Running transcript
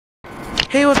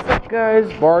Hey, what's up, guys?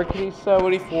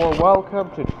 Barkitty74. Welcome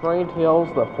to Train Tales,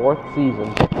 the 4th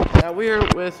season. Now we are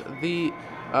with the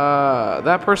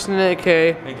that person in AK.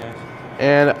 Hey guys.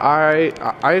 And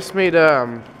I just made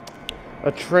a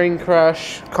train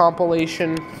crash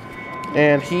compilation,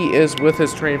 and he is with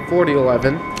his train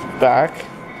 4011 back,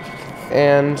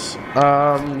 and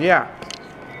yeah.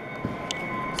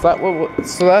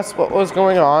 So that's what was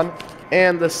going on,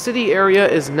 and the city area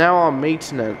is now on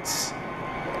maintenance.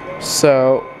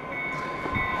 So,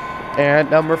 and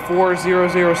number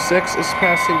 4006 is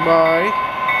passing by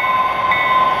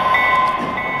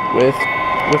with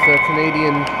a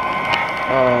Canadian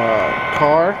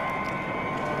car.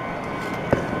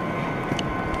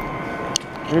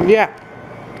 And yeah.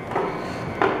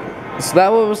 So that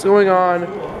was going on,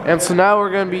 and so now we're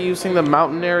going to be using the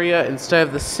mountain area instead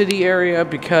of the city area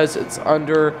because it's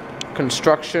under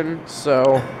construction.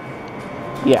 So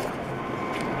yeah.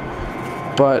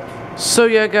 But so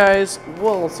yeah, guys,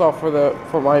 well, that's all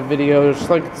for my video. Just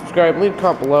like and subscribe, leave a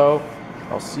comment below.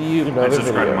 I'll see you in another video. And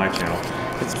subscribe to my channel.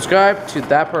 And subscribe to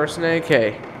that person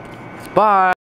AK. Bye.